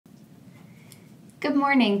Good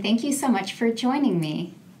morning. Thank you so much for joining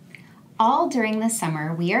me. All during the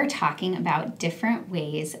summer, we are talking about different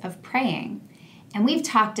ways of praying. And we've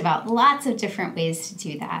talked about lots of different ways to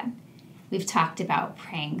do that. We've talked about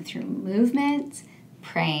praying through movement,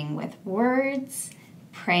 praying with words,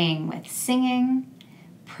 praying with singing,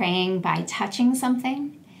 praying by touching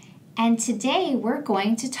something. And today we're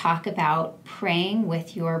going to talk about praying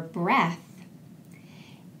with your breath.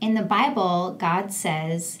 In the Bible, God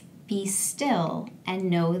says, "Be still and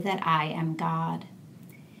know that I am God."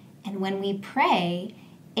 And when we pray,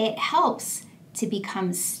 it helps to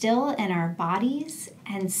become still in our bodies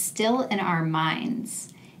and still in our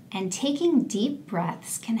minds. And taking deep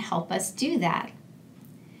breaths can help us do that.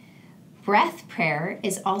 Breath prayer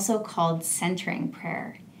is also called centering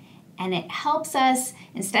prayer. And it helps us,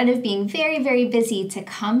 instead of being very, very busy, to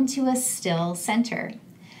come to a still center.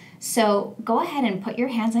 So go ahead and put your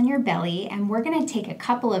hands on your belly, and we're going to take a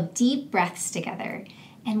couple of deep breaths together.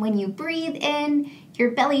 And when you breathe in,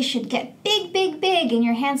 your belly should get big, big, big, and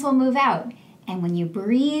your hands will move out. And when you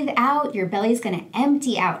breathe out, your belly is going to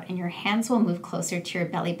empty out, and your hands will move closer to your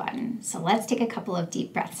belly button. So let's take a couple of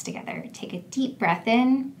deep breaths together. Take a deep breath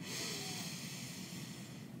in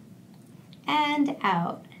and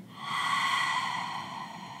out.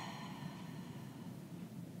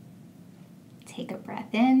 Take a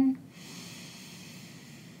breath in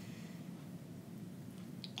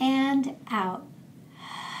and out.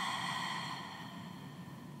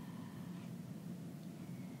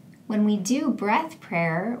 When we do breath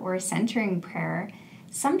prayer or centering prayer,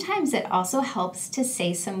 sometimes it also helps to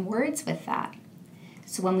say some words with that.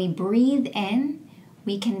 So when we breathe in,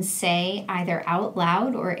 we can say either out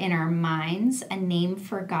loud or in our minds a name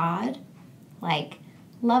for God, like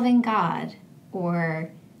loving God,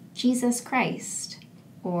 or Jesus Christ,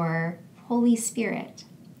 or Holy Spirit.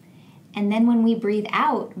 And then when we breathe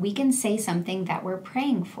out, we can say something that we're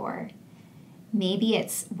praying for. Maybe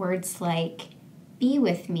it's words like, "Be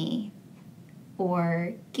with me,"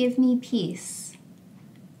 or "Give me peace,"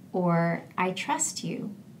 or "I trust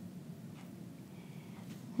you."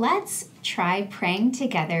 Let's try praying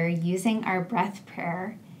together using our breath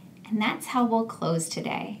prayer, and that's how we'll close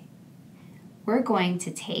today. We're going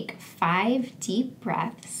to take 5 deep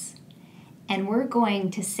breaths, and we're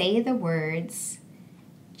going to say the words,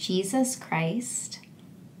 "Jesus Christ,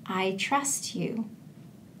 I trust you."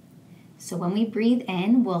 So when we breathe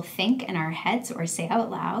in, we'll think in our heads or say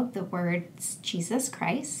out loud the words Jesus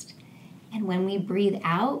Christ. And when we breathe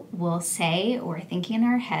out, we'll say or think in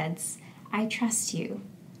our heads, "I trust you."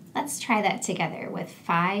 Let's try that together with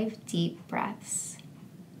 5 deep breaths.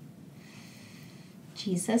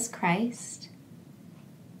 Jesus Christ,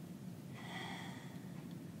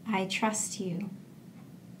 I trust you.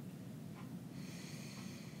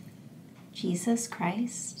 Jesus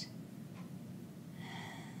Christ,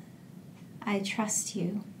 I trust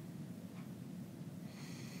you.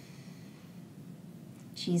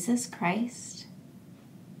 Jesus Christ,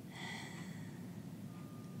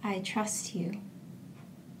 I trust you.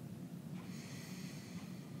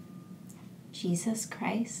 Jesus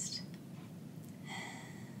Christ,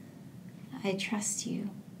 I trust you.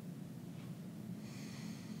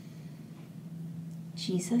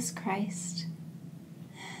 Jesus Christ,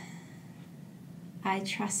 I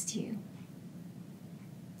trust you.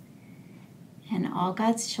 And all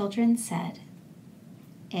God's children said,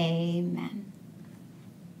 Amen.